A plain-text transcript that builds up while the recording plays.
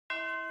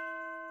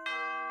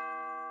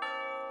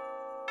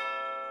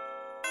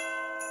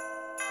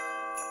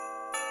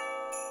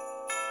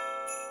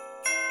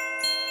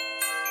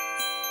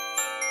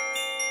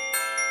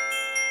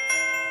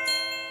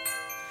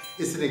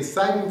It's an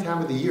exciting time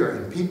of the year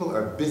and people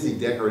are busy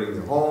decorating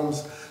their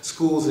homes,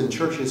 schools, and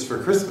churches for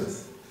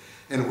Christmas.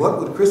 And what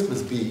would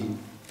Christmas be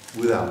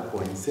without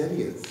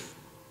poinsettias?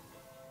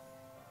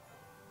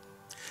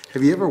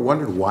 Have you ever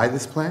wondered why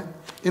this plant?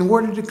 And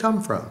where did it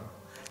come from?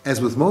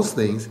 As with most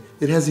things,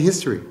 it has a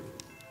history.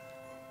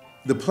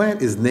 The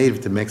plant is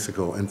native to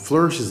Mexico and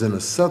flourishes in a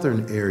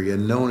southern area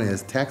known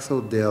as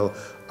Taxo del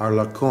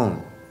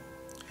Arlacón.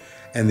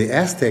 And the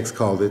Aztecs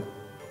called it,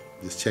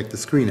 just check the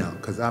screen out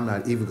because I'm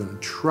not even going to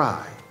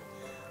try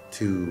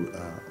to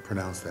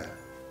pronounce that.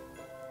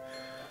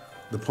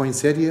 The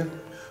poinsettia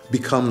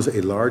becomes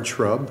a large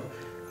shrub,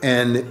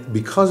 and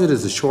because it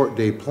is a short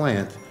day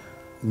plant,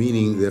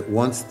 meaning that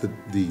once the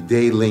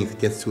day length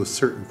gets to a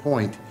certain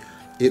point,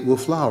 it will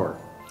flower.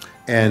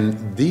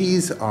 And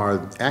these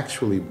are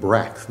actually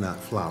bracts, not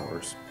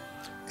flowers.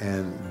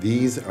 And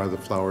these are the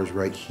flowers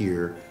right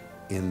here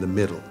in the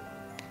middle.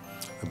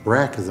 A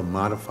bract is a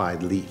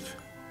modified leaf.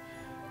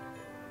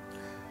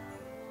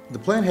 The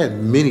plant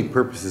had many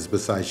purposes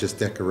besides just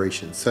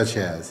decoration, such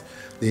as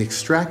they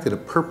extracted a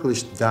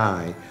purplish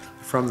dye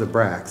from the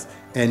bracts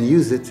and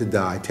used it to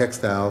dye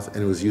textiles,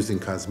 and it was used in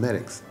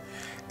cosmetics.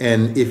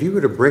 And if you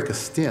were to break a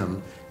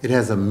stem, it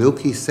has a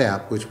milky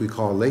sap, which we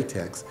call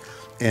latex,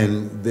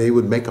 and they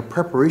would make a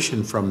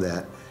preparation from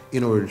that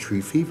in order to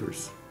treat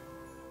fevers.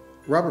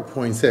 Robert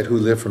Poinsett, who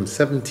lived from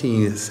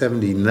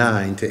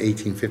 1779 to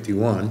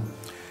 1851,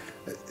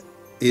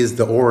 is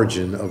the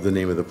origin of the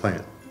name of the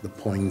plant, the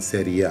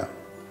Poinsettia.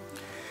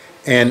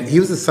 And he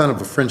was the son of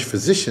a French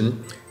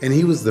physician, and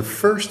he was the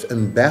first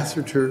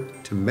ambassador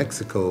to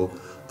Mexico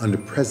under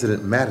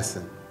President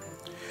Madison.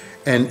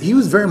 And he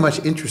was very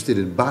much interested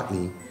in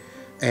botany,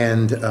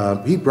 and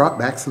he brought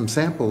back some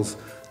samples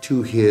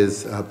to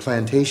his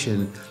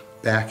plantation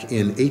back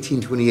in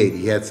 1828.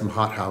 He had some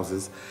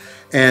hothouses.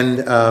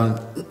 And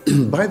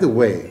by the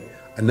way,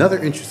 another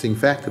interesting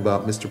fact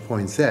about Mr.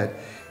 Poinsett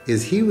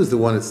is he was the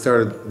one that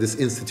started this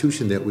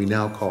institution that we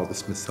now call the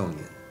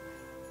Smithsonian.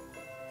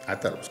 I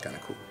thought it was kind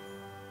of cool.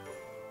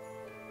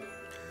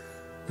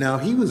 Now,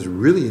 he was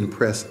really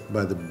impressed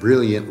by the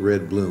brilliant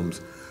red blooms,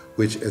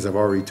 which, as I've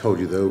already told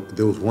you,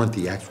 those weren't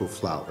the actual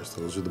flowers.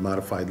 Those are the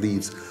modified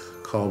leaves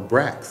called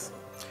bracts.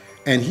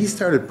 And he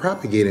started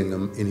propagating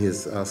them in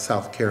his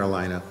South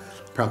Carolina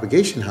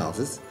propagation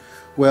houses.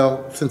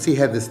 Well, since he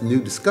had this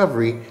new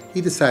discovery,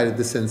 he decided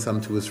to send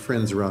some to his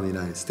friends around the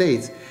United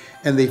States,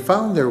 and they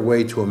found their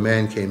way to a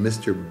man named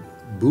Mr.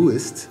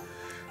 Buist.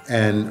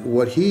 And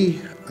what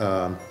he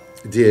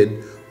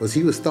did was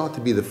he was thought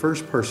to be the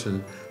first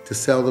person to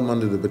sell them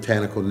under the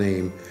botanical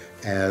name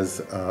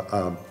as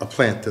a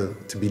plant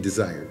to be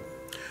desired.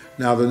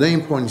 Now, the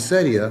name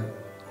poinsettia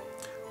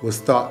was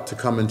thought to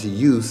come into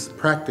use,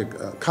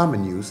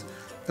 common use,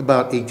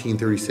 about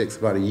 1836,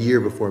 about a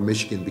year before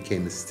Michigan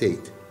became a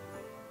state.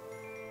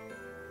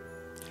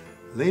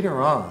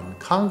 Later on,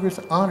 Congress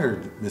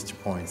honored Mr.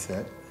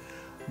 Poinsett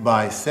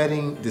by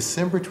setting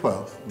December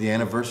 12th, the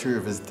anniversary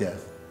of his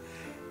death,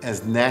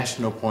 as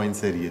National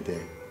Poinsettia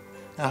Day.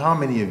 Now, how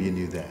many of you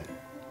knew that?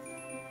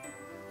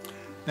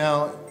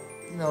 Now,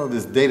 you know,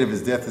 this date of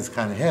his death is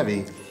kind of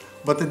heavy,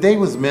 but the day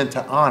was meant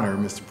to honor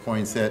Mr.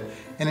 Poinsett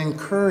and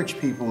encourage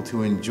people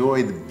to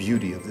enjoy the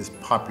beauty of this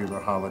popular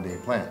holiday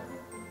plant.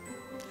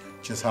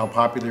 Just how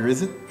popular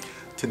is it?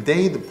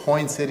 Today, the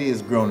poinsettia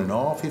is grown in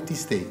all 50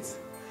 states,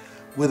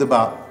 with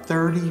about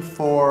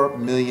 34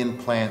 million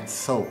plants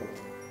sold.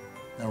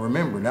 Now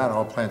remember, not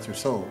all plants are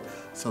sold,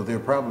 so there are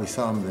probably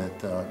some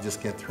that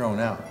just get thrown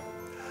out.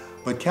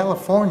 But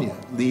California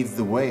leads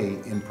the way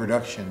in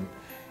production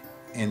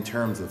in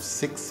terms of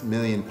 6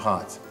 million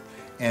pots.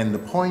 And the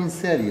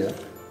poinsettia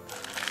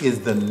is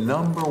the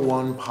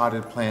 #1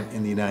 potted plant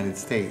in the United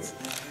States,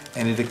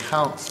 and it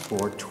accounts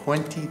for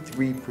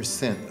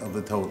 23% of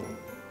the total.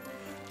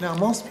 Now,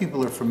 most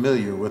people are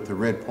familiar with the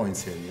red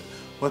poinsettia,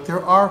 but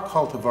there are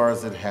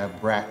cultivars that have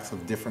bracts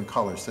of different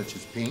colors, such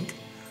as pink,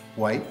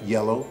 white,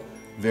 yellow,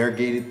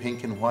 variegated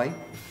pink and white,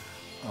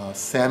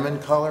 salmon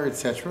color,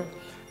 etc.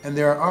 And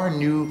there are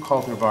new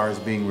cultivars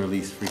being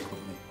released frequently.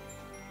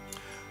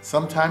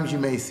 Sometimes you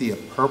may see a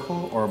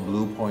purple or a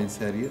blue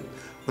poinsettia,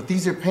 but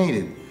these are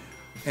painted.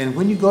 And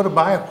when you go to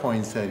buy a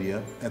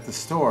poinsettia at the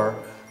store,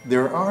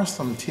 there are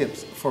some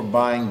tips for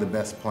buying the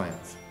best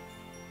plants.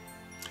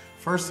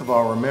 First of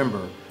all,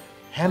 remember,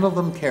 handle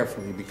them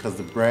carefully because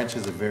the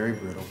branches are very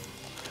brittle.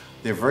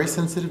 They're very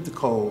sensitive to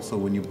cold, so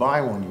when you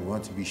buy one, you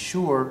want to be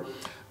sure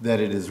that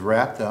it is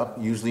wrapped up,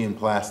 usually in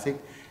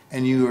plastic,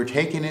 and you are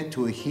taking it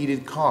to a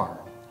heated car.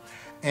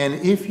 And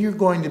if you're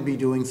going to be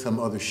doing some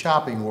other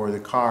shopping where the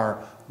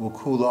car will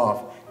cool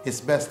off,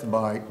 it's best to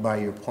buy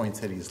your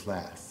poinsettias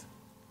last.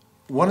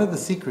 One of the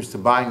secrets to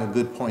buying a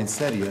good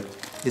poinsettia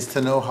is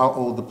to know how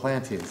old the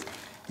plant is.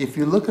 If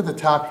you look at the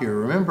top here,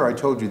 remember I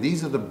told you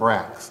these are the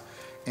bracts,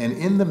 and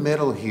in the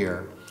middle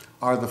here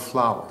are the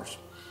flowers.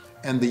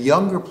 And the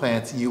younger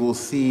plants, you will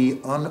see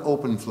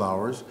unopened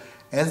flowers.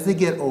 As they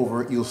get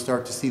over, you'll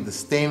start to see the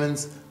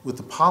stamens with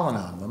the pollen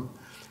on them.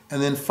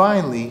 And then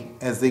finally,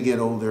 as they get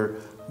older,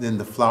 then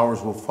the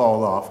flowers will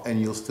fall off and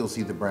you'll still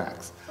see the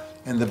bracts.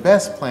 And the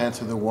best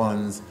plants are the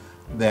ones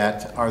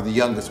that are the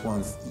youngest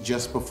ones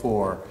just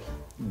before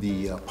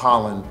the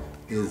pollen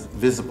is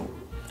visible.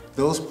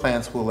 Those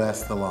plants will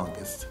last the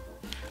longest.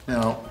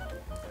 Now,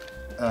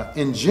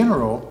 in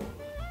general,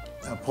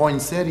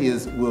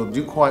 poinsettias will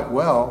do quite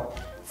well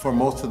for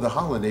most of the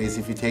holidays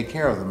if you take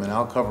care of them, and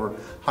I'll cover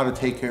how to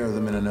take care of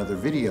them in another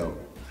video.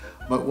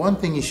 But one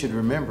thing you should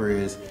remember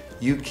is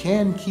you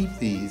can keep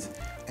these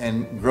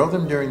and grow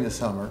them during the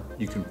summer.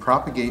 You can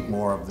propagate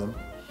more of them,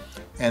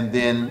 and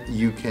then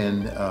you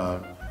can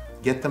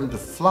get them to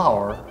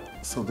flower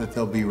so that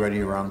they'll be ready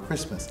around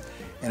Christmas.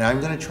 And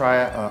I'm going to try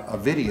a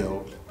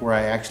video where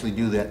I actually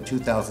do that in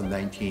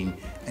 2019,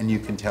 and you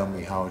can tell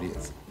me how it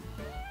is.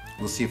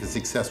 We'll see if it's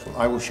successful.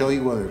 I will show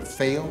you whether it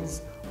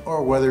fails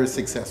or whether it's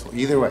successful.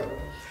 Either way.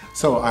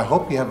 So I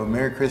hope you have a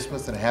Merry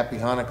Christmas and a Happy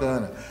Hanukkah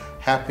and a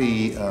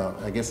Happy,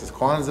 I guess it's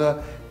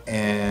Kwanzaa.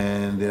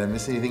 And did I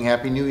miss anything?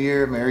 Happy New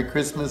Year, Merry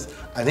Christmas.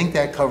 I think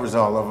that covers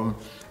all of them.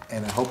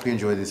 And I hope you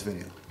enjoyed this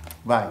video.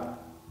 Bye.